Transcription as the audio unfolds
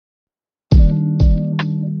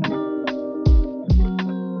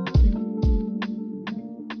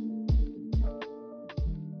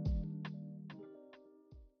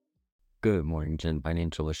Good morning,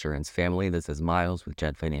 GenFinancial Assurance family. This is Myles with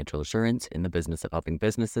GenFinancial Assurance in the business of helping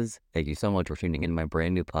businesses. Thank you so much for tuning in to my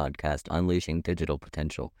brand new podcast, Unleashing Digital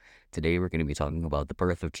Potential. Today, we're going to be talking about the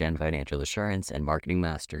birth of GenFinancial Assurance and marketing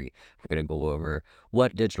mastery. We're going to go over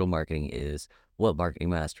what digital marketing is, what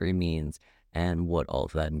marketing mastery means, and what all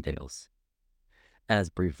of that entails.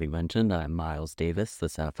 As briefly mentioned, I'm Myles Davis,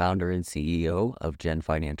 the founder and CEO of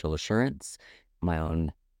GenFinancial Assurance, my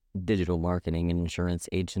own digital marketing and insurance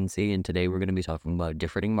agency. And today we're going to be talking about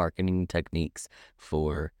different marketing techniques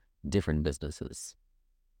for different businesses.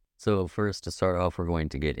 So first, to start off, we're going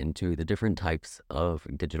to get into the different types of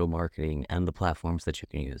digital marketing and the platforms that you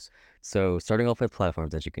can use. So starting off with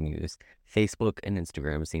platforms that you can use, Facebook and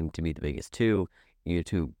Instagram seem to be the biggest two.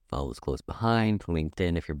 YouTube follows close behind,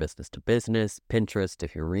 LinkedIn if you're business to business, Pinterest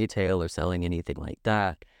if you're retail or selling anything like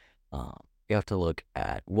that. You have to look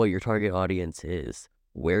at what your target audience is,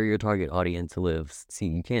 where your target audience lives. See,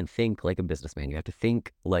 you can't think like a businessman. You have to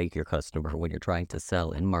think like your customer when you're trying to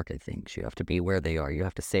sell and market things. You have to be where they are. You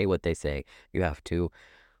have to say what they say. You have to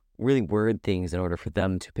really word things in order for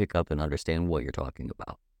them to pick up and understand what you're talking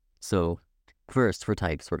about. So first, for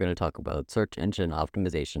types, we're going to talk about search engine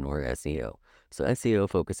optimization, or SEO. So SEO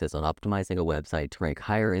focuses on optimizing a website to rank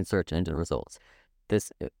higher in search engine results.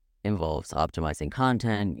 This involves optimizing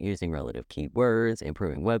content, using relative keywords,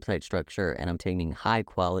 improving website structure, and obtaining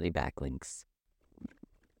high-quality backlinks.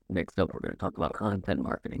 Next up, we're going to talk about content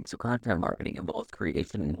marketing. So content marketing involves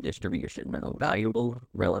creation and distribution of valuable,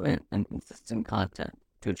 relevant, and consistent content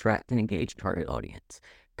to attract and engage target audience.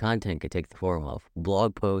 Content could take the form of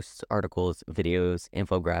blog posts, articles, videos,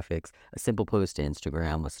 infographics, a simple post to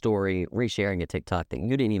Instagram, a story, resharing a TikTok that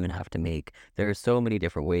you didn't even have to make. There are so many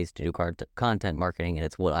different ways to do content marketing, and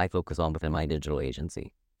it's what I focus on within my digital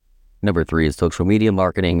agency. Number 3 is social media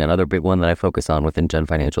marketing, another big one that I focus on within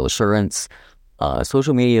GenFinancial Assurance.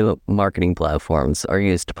 Social media marketing platforms are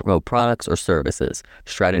used to promote products or services.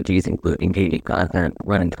 Strategies include engaging content,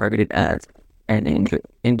 running targeted ads, and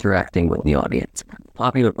interacting with the audience.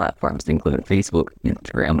 Popular platforms include Facebook,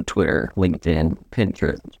 Instagram, Twitter, LinkedIn,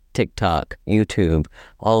 Pinterest, TikTok, YouTube,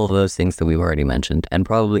 all of those things that we've already mentioned and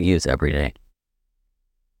probably use every day.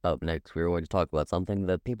 Up next, we're going to talk about something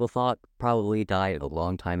that people thought probably died a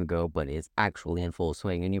long time ago, but is actually in full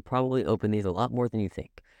swing, and you probably open these a lot more than you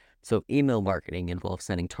think. So email marketing involves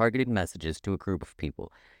sending targeted messages to a group of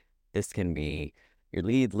people. This can be your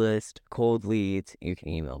lead list, cold leads. You can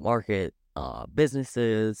email market,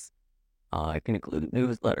 businesses. It can include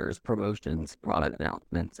newsletters, promotions, product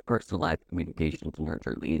announcements, personalized communication to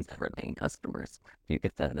nurture leads and retain customers. You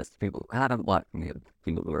can send this to people who haven't bought from you,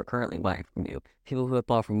 people who are currently buying from you, people who have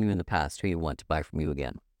bought from you in the past who you want to buy from you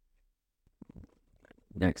again.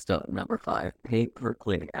 Next up, number 5,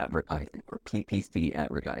 pay-per-click advertising, or PPC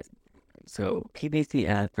advertising. So PPC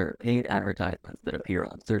ads are paid advertisements that appear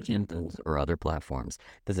on search engines or other platforms.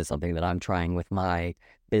 This is something that I'm trying with my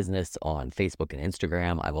business on Facebook and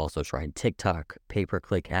Instagram. I've also tried TikTok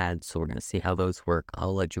pay-per-click ads, so we're going to see how those work.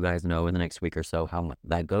 I'll let you guys know in the next week or so how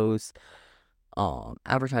that goes.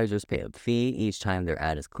 Advertisers pay a fee each time their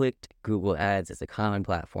ad is clicked. Google Ads is a common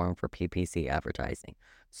platform for PPC advertising.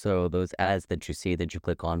 So those ads that you see that you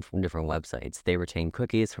click on from different websites, they retain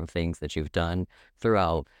cookies from things that you've done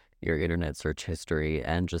throughout your internet search history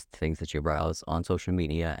and just things that you browse on social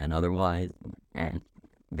media and otherwise. And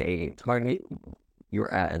they target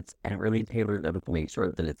your ads and really tailor them to make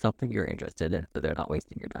sure that it's something you're interested in, so they're not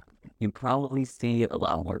wasting your time. You probably see a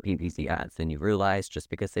lot more PPC ads than you realize just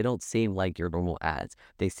because they don't seem like your normal ads.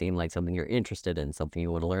 They seem like something you're interested in, something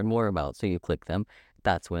you want to learn more about, so you click them.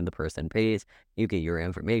 That's when the person pays, you get your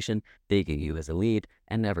information, they get you as a lead,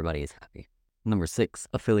 and everybody is happy. Number 6,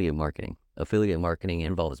 affiliate marketing. Affiliate marketing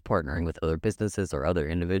involves partnering with other businesses or other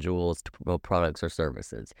individuals to promote products or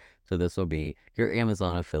services. So this will be your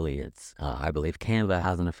Amazon affiliates. I believe Canva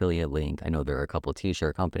has an affiliate link. I know there are a couple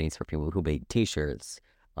t-shirt companies for people who make t-shirts.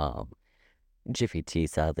 Jiffy Tea,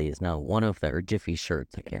 sadly, is now one of their Jiffy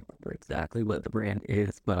shirts. I can't remember exactly what the brand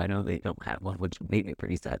is, but I know they don't have one, which made me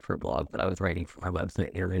pretty sad for a blog that I was writing for my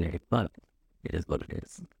website the other day, but it is what it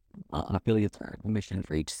is. Affiliates are a commission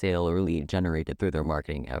for each sale or lead generated through their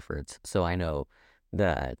marketing efforts. So I know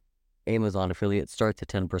that Amazon affiliate starts at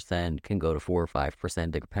 10%, can go to 4 or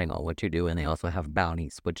 5% depending on what you do. And they also have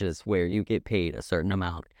bounties, which is where you get paid a certain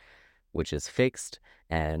amount, which is fixed.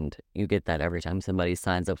 And you get that every time somebody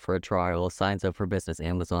signs up for a trial, signs up for business,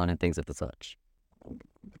 Amazon, and things of the such.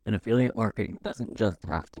 And affiliate marketing doesn't just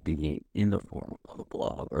have to be in the form of a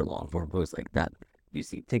blog or long form post like that. You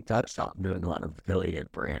see TikTok Shop doing a lot of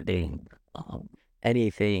affiliate branding,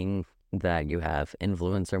 anything that you have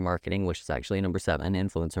influencer marketing, which is actually number 7,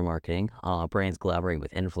 influencer marketing. Brands collaborate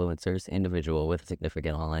with influencers, individual with a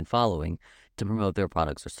significant online following, to promote their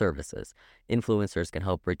products or services. Influencers can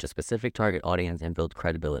help reach a specific target audience and build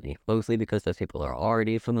credibility, mostly because those people are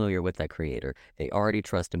already familiar with that creator. They already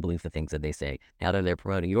trust and believe the things that they say. Now that they're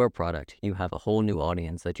promoting your product, you have a whole new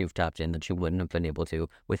audience that you've tapped in that you wouldn't have been able to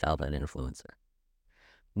without that influencer.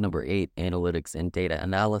 Number 8, analytics and data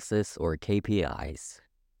analysis, or KPIs.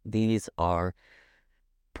 These are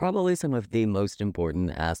probably some of the most important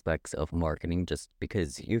aspects of marketing, just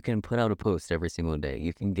because you can put out a post every single day.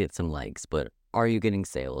 You can get some likes, but are you getting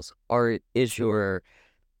sales? Or is your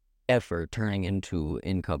effort turning into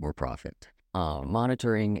income or profit?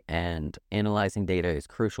 Monitoring and analyzing data is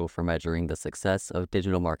crucial for measuring the success of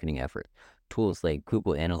digital marketing effort. Tools like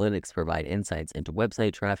Google Analytics provide insights into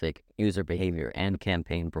website traffic, user behavior, and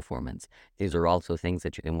campaign performance. These are also things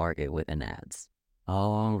that you can market within ads.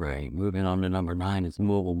 All right, moving on to number 9 is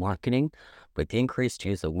mobile marketing. With the increased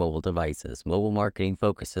use of mobile devices, mobile marketing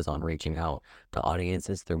focuses on reaching out to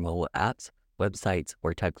audiences through mobile apps, websites,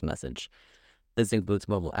 or text message. This includes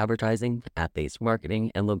mobile advertising, app-based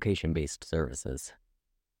marketing, and location-based services.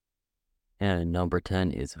 And number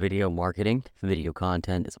 10 is video marketing. Video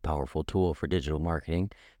content is a powerful tool for digital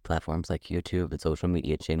marketing. Platforms like YouTube and social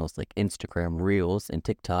media channels like Instagram, Reels, and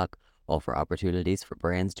TikTok offer opportunities for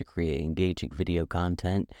brands to create engaging video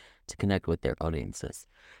content to connect with their audiences.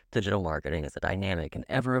 Digital marketing is a dynamic and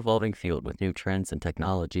ever-evolving field with new trends and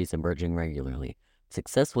technologies emerging regularly.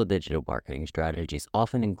 Successful digital marketing strategies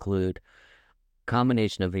often include a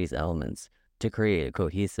combination of these elements to create a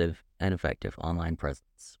cohesive and effective online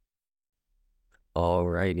presence.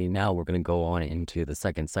 Alrighty, now we're going to go on into the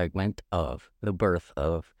second segment of the birth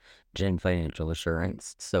of GenFinancial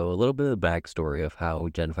Assurance. So a little bit of the backstory of how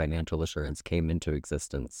GenFinancial Assurance came into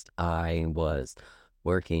existence. I was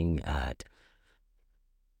working at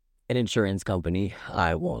an insurance company.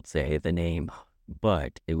 I won't say the name,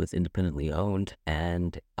 but it was independently owned,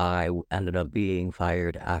 and I ended up being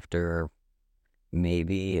fired after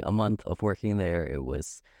maybe a month of working there. It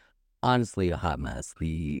was honestly a hot mess.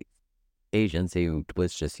 The agency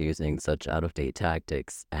was just using such out-of-date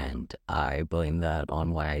tactics, and I blame that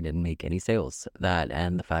on why I didn't make any sales. That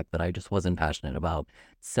and the fact that I just wasn't passionate about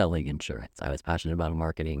selling insurance. I was passionate about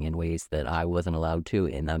marketing in ways that I wasn't allowed to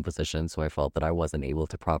in that position, so I felt that I wasn't able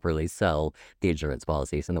to properly sell the insurance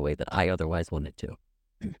policies in the way that I otherwise wanted to.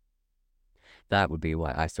 That would be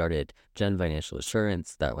why I started GenFinancial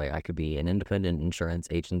Assurance. That way I could be an independent insurance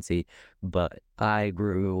agency, but I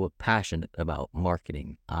grew passionate about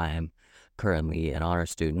marketing. I'm currently an honor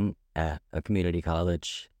student at a community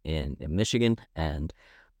college in Michigan, and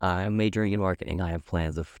I'm majoring in marketing. I have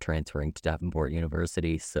plans of transferring to Davenport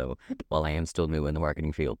University, so while I am still new in the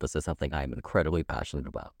marketing field, this is something I'm incredibly passionate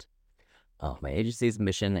about. My agency's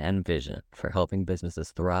mission and vision for helping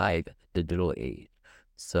businesses thrive in the digital age.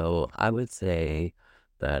 So I would say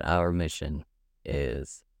that our mission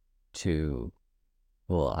is to,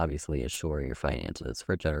 well, obviously assure your finances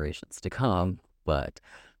for generations to come, but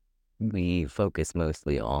we focus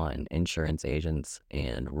mostly on insurance agents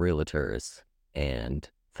and realtors, and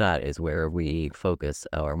that is where we focus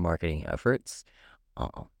our marketing efforts.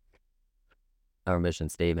 Our mission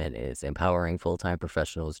statement is empowering full-time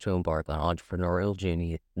professionals to embark on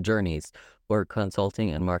entrepreneurial journeys. We're a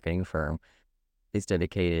consulting and marketing firm is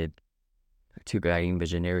dedicated to guiding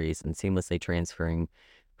visionaries and seamlessly transferring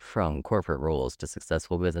from corporate roles to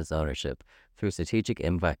successful business ownership. Through strategic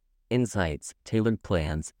insights, tailored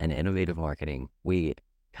plans, and innovative marketing, we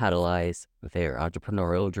catalyze their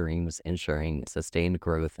entrepreneurial dreams, ensuring sustained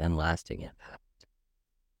growth and lasting impact.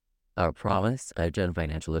 Our promise at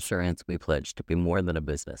GenFinancial Assurance, we pledge to be more than a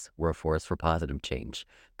business. We're a force for positive change,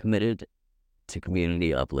 committed to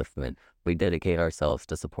community upliftment. We dedicate ourselves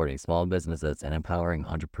to supporting small businesses and empowering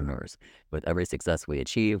entrepreneurs. With every success we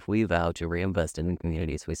achieve, we vow to reinvest in the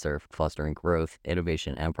communities we serve, fostering growth,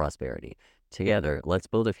 innovation, and prosperity. Together, let's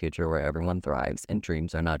build a future where everyone thrives and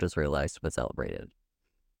dreams are not just realized but celebrated.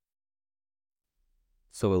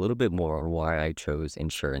 So a little bit more on why I chose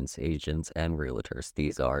insurance agents and realtors.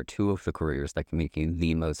 These are two of the careers that can make you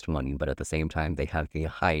the most money, but at the same time, they have the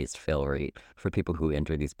highest fail rate for people who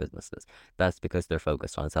enter these businesses. That's because they're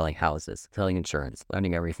focused on selling houses, selling insurance,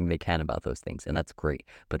 learning everything they can about those things, and that's great,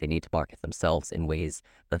 but they need to market themselves in ways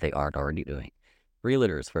that they aren't already doing.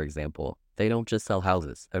 Realtors, for example, they don't just sell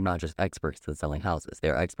houses. They're not just experts in selling houses.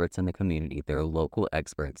 They're experts in the community. They're local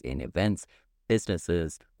experts in events,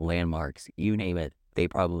 businesses, landmarks, you name it. They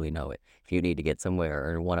probably know it. If you need to get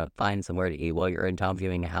somewhere or want to find somewhere to eat while you're in town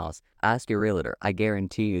viewing a house, ask your realtor. I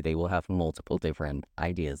guarantee you they will have multiple different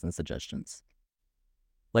ideas and suggestions.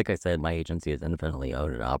 Like I said, my agency is independently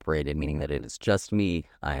owned and operated, meaning that it is just me.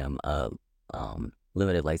 I am a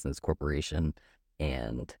limited license corporation,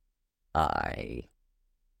 and I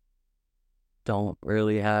don't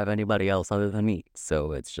really have anybody else other than me.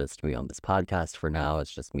 So it's just me on this podcast for now.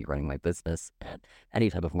 It's just me running my business, and any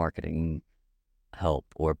type of marketing help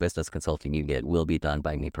or business consulting you get will be done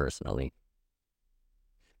by me personally.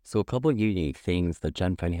 So a couple of unique things that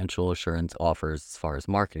Gen Financial Assurance offers as far as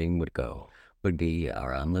marketing would go would be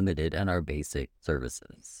our unlimited and our basic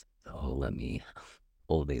services. So let me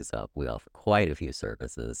pull these up. We offer quite a few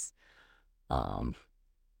services. Um,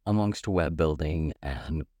 Amongst web building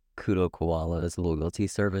and Kudo Koala's loyalty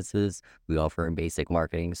services, we offer a basic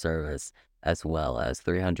marketing service as well as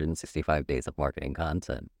 365 days of marketing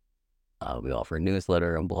content. We offer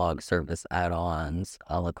newsletter and blog service add-ons,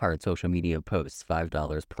 a la carte social media posts,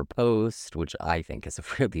 $5 per post, which I think is a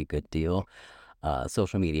really good deal.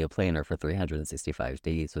 Social media planner for 365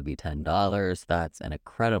 days would be $10. That's an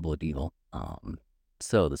incredible deal.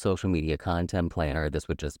 So the social media content planner, this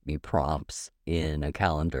would just be prompts in a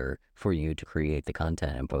calendar for you to create the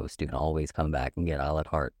content and post. You can always come back and get a la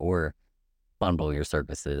carte or bundle your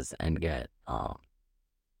services and get our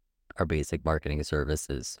basic marketing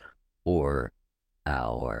services or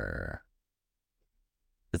our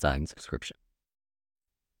design subscription.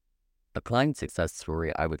 A client success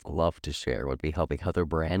story I would love to share would be helping Heather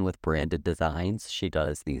Brand with branded designs. She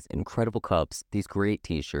does these incredible cups, these great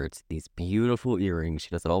t-shirts, these beautiful earrings. She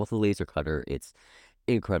does it all with a laser cutter. It's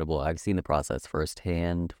incredible. I've seen the process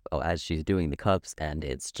firsthand as she's doing the cups, and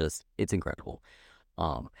it's incredible.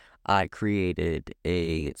 I created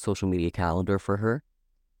a social media calendar for her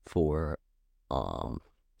for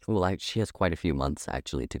she has quite a few months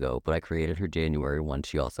actually to go, but I created her January one.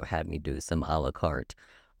 She also had me do some a la carte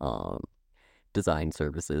design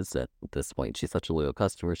services. At this point, she's such a loyal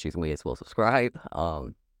customer, she's may as well subscribe.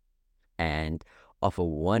 And off of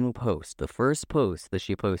one post, the first post that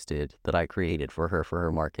she posted that I created for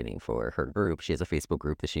her marketing for her group, she has a Facebook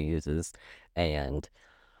group that she uses, and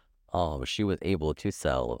she was able to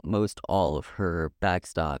sell most all of her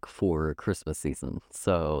backstock for Christmas season.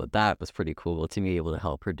 So that was pretty cool to be able to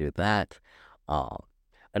help her do that.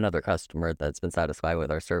 Another customer that's been satisfied with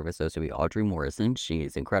our service is to be Audrey Morrison.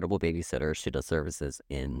 She's an incredible babysitter. She does services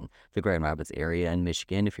in the Grand Rapids area in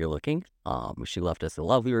Michigan if you're looking. She left us a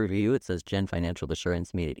lovely review. It says, Gen Financial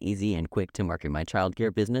Assurance made it easy and quick to market my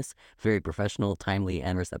childcare business. Very professional, timely,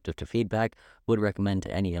 and receptive to feedback. Would recommend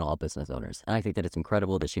to any and all business owners. And I think that it's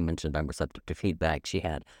incredible that she mentioned I'm receptive to feedback. She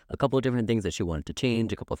had a couple of different things that she wanted to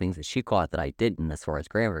change, a couple of things that she caught that I didn't as far as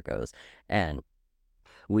grammar goes. And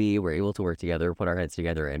we were able to work together, put our heads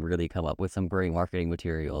together, and really come up with some great marketing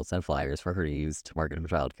materials and flyers for her to use to market her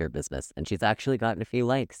childcare business. And she's actually gotten a few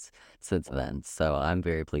likes since then, so I'm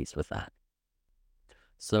very pleased with that.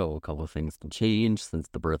 So a couple of things to change since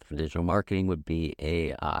the birth of digital marketing would be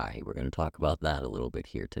AI. We're going to talk about that a little bit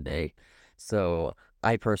here today. So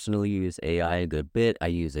I personally use AI a good bit. I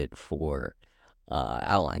use it for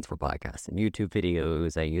outlines for podcasts and YouTube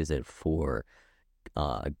videos. I use it for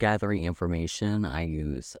gathering information. I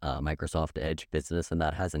use Microsoft Edge Business, and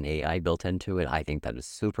that has an AI built into it. I think that is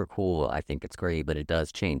super cool. I think it's great, but it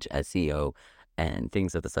does change SEO and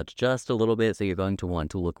things of the such just a little bit. So you're going to want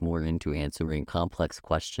to look more into answering complex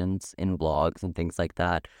questions in blogs and things like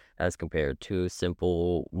that, as compared to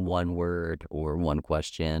simple one word or one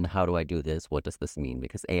question. How do I do this? What does this mean?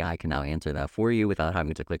 Because AI can now answer that for you without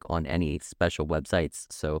having to click on any special websites.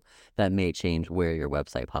 So that may change where your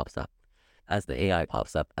website pops up, as the AI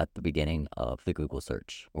pops up at the beginning of the Google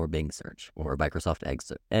search or Bing search or Microsoft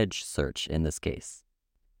Edge search in this case.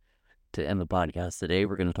 To end the podcast today,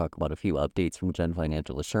 we're going to talk about a few updates from Gen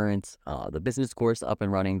Financial Assurance. The business course up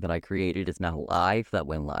and running that I created is now live. That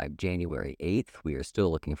went live January 8th. We are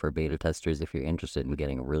still looking for beta testers if you're interested in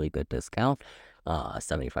getting a really good discount,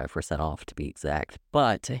 75% off to be exact.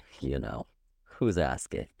 But, who's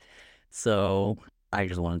asking? So I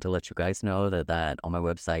just wanted to let you guys know that on my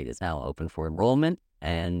website is now open for enrollment,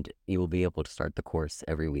 and you will be able to start the course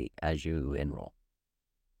every week as you enroll.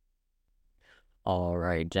 All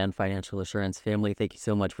right, Gen Financial Assurance family, thank you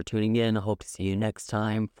so much for tuning in. I hope to see you next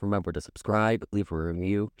time. Remember to subscribe, leave a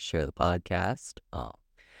review, share the podcast.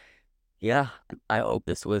 I hope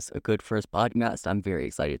this was a good first podcast. I'm very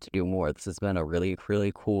excited to do more. This has been a really,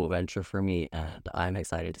 really cool venture for me, and I'm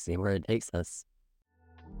excited to see where it takes us.